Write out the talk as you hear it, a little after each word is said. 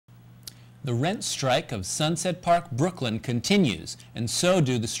The rent strike of Sunset Park, Brooklyn continues, and so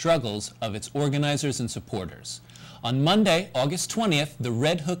do the struggles of its organizers and supporters. On Monday, August 20th, the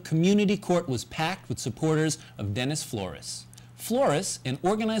Red Hook Community Court was packed with supporters of Dennis Flores. Flores, an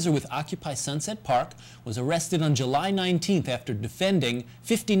organizer with Occupy Sunset Park, was arrested on July 19th after defending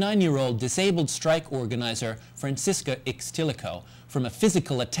 59-year-old disabled strike organizer Francisca Ixtilico from a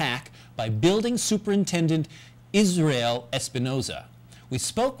physical attack by building superintendent Israel Espinoza. We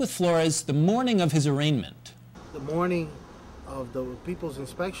spoke with Flores the morning of his arraignment. The morning of the people's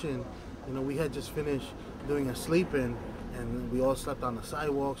inspection, we had just finished doing a sleep-in, and we all slept on the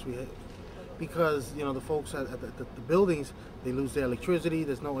sidewalks. Because the folks at the buildings, they lose their electricity.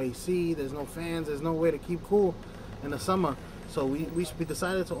 There's no AC, there's no fans, there's no way to keep cool in the summer. So we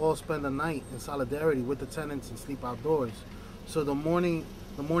decided to all spend the night in solidarity with the tenants and sleep outdoors. So the morning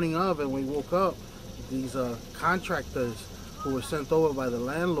of, and we woke up, these contractors who were sent over by the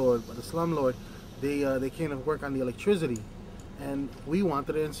landlord, by the slumlord, they came to work on the electricity, and we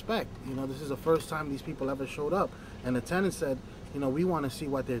wanted to inspect. This is the first time these people ever showed up, and the tenant said, we want to see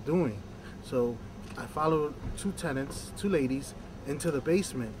what they're doing. So I followed two ladies, into the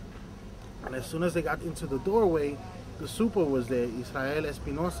basement, and as soon as they got into the doorway, the super was there, Israel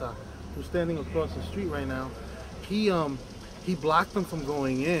Espinoza, who's standing across the street right now. He blocked them from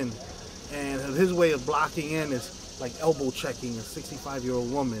going in, and his way of blocking in is like elbow checking a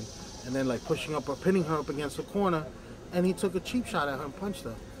 65-year-old woman, and then like pushing up or pinning her up against the corner, and he took a cheap shot at her and punched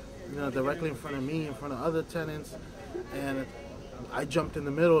her, directly in front of me, in front of other tenants, and I jumped in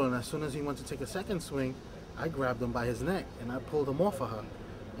the middle, and as soon as he went to take a second swing, I grabbed him by his neck and I pulled him off of her,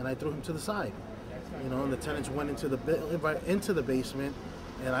 and I threw him to the side. And the tenants went into the basement,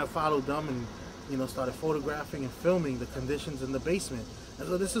 and I followed them and started photographing and filming the conditions in the basement. And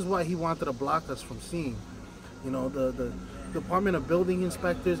so this is why he wanted to block us from seeing. The Department of Building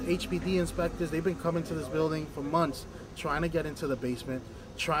Inspectors, HPD inspectors, they've been coming to this building for months, trying to get into the basement,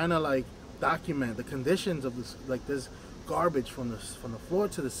 trying to document the conditions of this, this garbage from the floor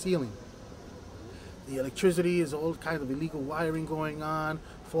to the ceiling. The electricity is all kinds of illegal wiring going on,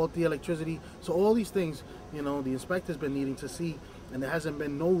 faulty electricity. So all these things, the inspector's been needing to see, and there hasn't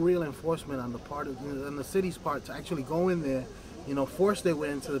been no real enforcement on the part of on the city's part to actually go in there, force their way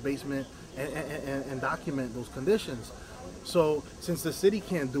into the basement and document those conditions. So since the city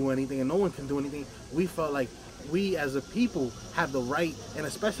can't do anything and no one can do anything, we felt like we as a people have the right, and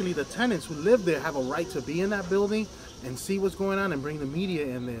especially the tenants who live there, have a right to be in that building and see what's going on and bring the media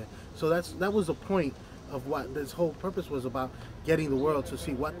in there. So that was the point of what this whole purpose was about, getting the world to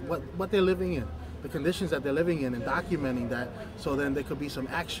see what they're living in, the conditions that they're living in, and documenting that, so then there could be some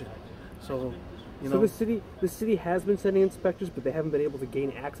action. So So the city has been sending inspectors, but they haven't been able to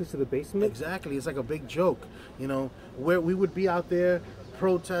gain access to the basement? Exactly. It's like a big joke. Where we would be out there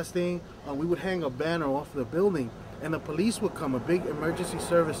protesting, we would hang a banner off the building, and the police would come, a big emergency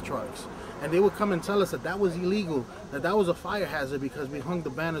service trucks, and they would come and tell us that was illegal, that was a fire hazard because we hung the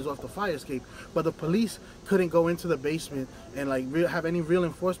banners off the fire escape. But the police couldn't go into the basement and have any real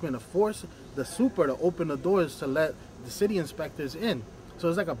enforcement to force the super to open the doors to let the city inspectors in. So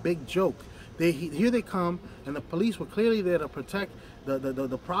it's like a big joke. Here they come, and the police were clearly there to protect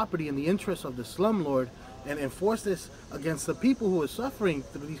the property and the interests of the slumlord, and enforce this against the people who are suffering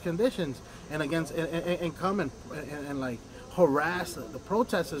through these conditions, and come and harass the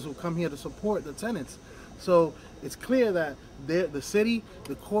protesters who come here to support the tenants. So it's clear that the city,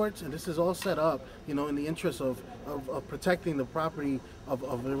 the courts, and this is all set up, in the interest of protecting the property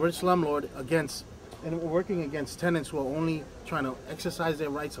of the rich slumlord and working against tenants who are only trying to exercise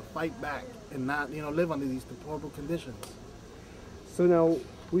their rights to fight back and not, live under these deplorable conditions. So now,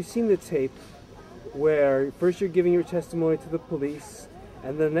 we've seen the tape where first you're giving your testimony to the police,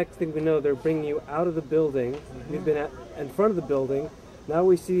 and the next thing we know, they're bringing you out of the building. Mm-hmm. You've been in front of the building. Now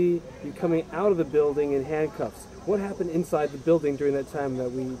we see you coming out of the building in handcuffs. What happened inside the building during that time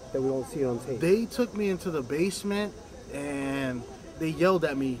that we don't see on tape? They took me into the basement, and they yelled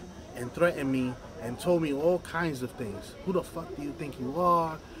at me and threatened me and told me all kinds of things. Who the fuck do you think you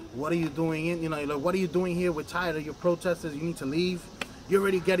are? What are you doing what are you doing here? We're tired of your protesters. You need to leave. You're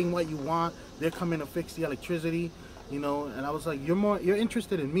already getting what you want. They're coming to fix the electricity, and I was like, you're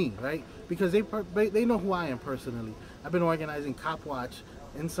interested in me, right? Because they know who I am personally. I've been organizing Cop Watch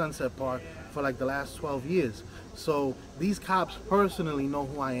in Sunset Park for the last 12 years. So these cops personally know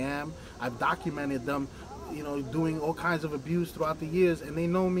who I am. I've documented them, doing all kinds of abuse throughout the years, and they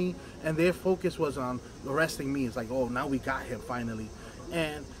know me, and their focus was on arresting me. It's like, oh, now we got him finally.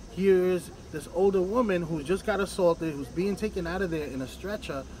 And here's this older woman who just got assaulted, who's being taken out of there in a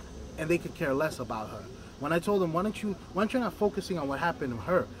stretcher, and they could care less about her. When I told them, why don't you not focusing on what happened to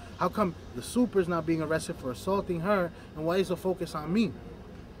her? How come the super's not being arrested for assaulting her, and why is the focus on me?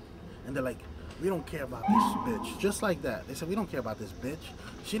 And they're like, we don't care about this bitch. Just like that. They said, we don't care about this bitch.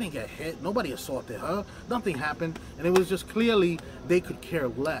 She didn't get hit. Nobody assaulted her. Nothing happened. And it was just clearly they could care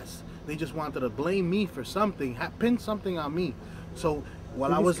less. They just wanted to blame me for something, pin something on me. So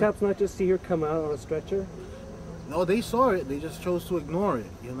while I was... Did these cops not just see her come out on a stretcher? No, they saw it. They just chose to ignore it,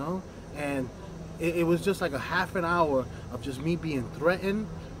 you know? And it was just like a half an hour of just me being threatened,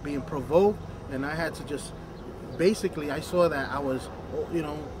 being provoked, and I had to just... Basically, I saw that I was, you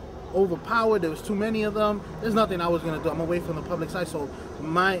know, overpowered. There was too many of them. There's nothing I was going to do. I'm away from the public side. So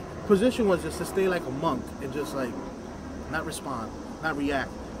my position was just to stay like a monk and just like not respond, not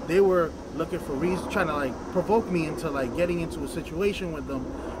react. They were looking for reasons, trying to like provoke me into like getting into a situation with them.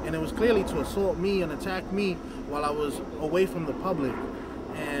 And it was clearly to assault me and attack me while I was away from the public.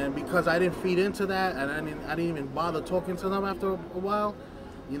 And because I didn't feed into that, and I didn't even bother talking to them after a while,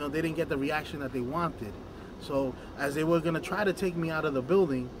 you know, they didn't get the reaction that they wanted. So as they were going to try to take me out of the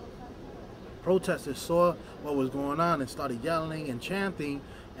building, protesters saw what was going on and started yelling and chanting,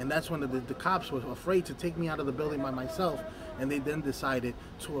 and that's when the cops were afraid to take me out of the building by myself, and they then decided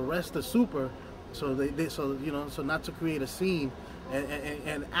to arrest the super, so so not to create a scene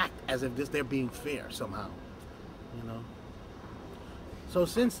and act as if they're being fair somehow, you know. So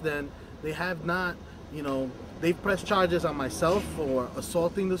since then, they have not, you know, they've pressed charges on myself for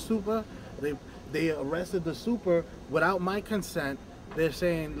assaulting the super. They arrested the super without my consent. They're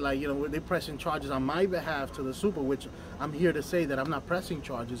saying, like, you know, they're pressing charges on my behalf to the super, which I'm here to say that I'm not pressing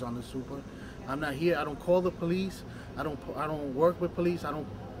charges on the super. I'm not here. I don't call the police. I don't work with police. I don't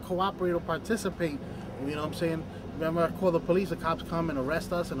cooperate or participate. You know what I'm saying? Remember, I call the police, the cops come and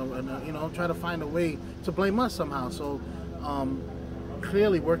arrest us and you know, try to find a way to blame us somehow. So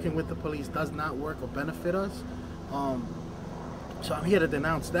clearly working with the police does not work or benefit us. So I'm here to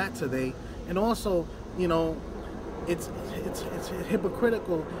denounce that today. And also, you know, it's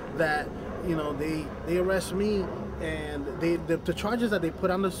hypocritical that, you know, they arrest me, and the charges that they put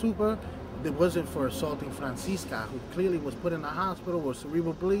on the super, it wasn't for assaulting Francisca, who clearly was put in the hospital with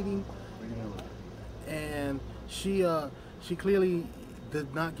cerebral bleeding, and she clearly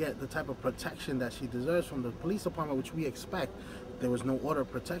did not get the type of protection that she deserves from the police department, which we expect. There was no order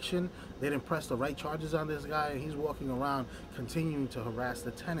of protection. They didn't press the right charges on this guy, and he's walking around continuing to harass the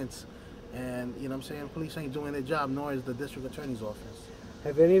tenants. And, you know what I'm saying, police ain't doing their job, nor is the district attorney's office.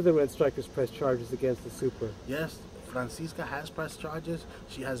 Have any of the Red Strikers pressed charges against the super? Yes, Francisca has pressed charges.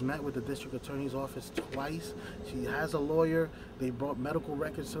 She has met with the district attorney's office twice. She has a lawyer. They brought medical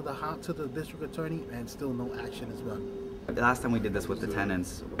records to the district attorney, and still no action is done. The last time we did this with the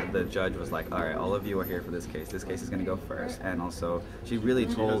tenants, the judge was like, all right, all of you are here for this case. This case is going to go first. And also, she really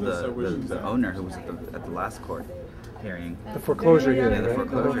told the owner who was at the last court hearing. The foreclosure hearing. Yeah, the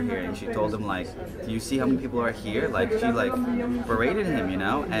foreclosure hearing. She told him, like, do you see how many people are here? Like, she, like, berated him, you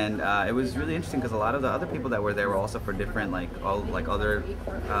know? And it was really interesting because a lot of the other people that were there were also for different, like, other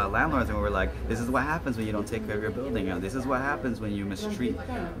landlords. And we were like, this is what happens when you don't take care of your building. You know, this is what happens when you mistreat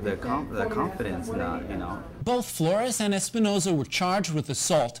the confidence, you know? Both Flores and Espinoza were charged with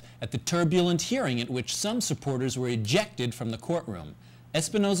assault at the turbulent hearing at which some supporters were ejected from the courtroom.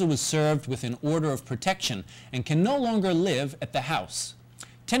 Espinoza was served with an order of protection and can no longer live at the house.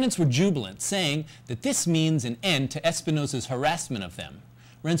 Tenants were jubilant, saying that this means an end to Espinoza's harassment of them.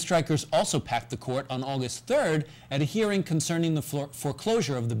 Rent strikers also packed the court on August 3rd at a hearing concerning the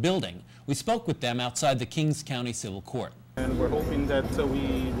foreclosure of the building. We spoke with them outside the Kings County Civil Court. And we're hoping that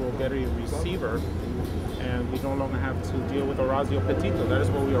we will get a receiver and we no longer have to deal with Orazio Petito. That is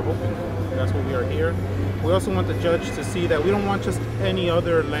what we are hoping. That's what we are here. We also want the judge to see that we don't want just any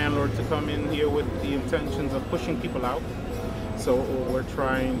other landlord to come in here with the intentions of pushing people out. So we're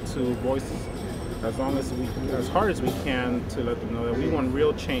trying to voice as hard as we can to let them know that we want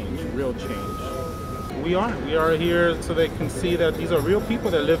real change, real change. We are here so they can see that these are real people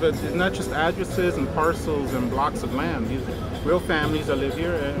that live at, it's not just addresses and parcels and blocks of land. These are real families that live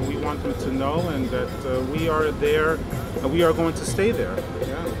here, and we want them to know and that we are there and we are going to stay there.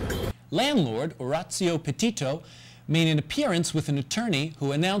 Yeah. Landlord Orazio Petito made an appearance with an attorney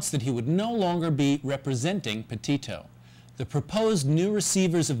who announced that he would no longer be representing Petito. The proposed new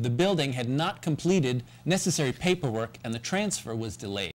receivers of the building had not completed necessary paperwork, and the transfer was delayed.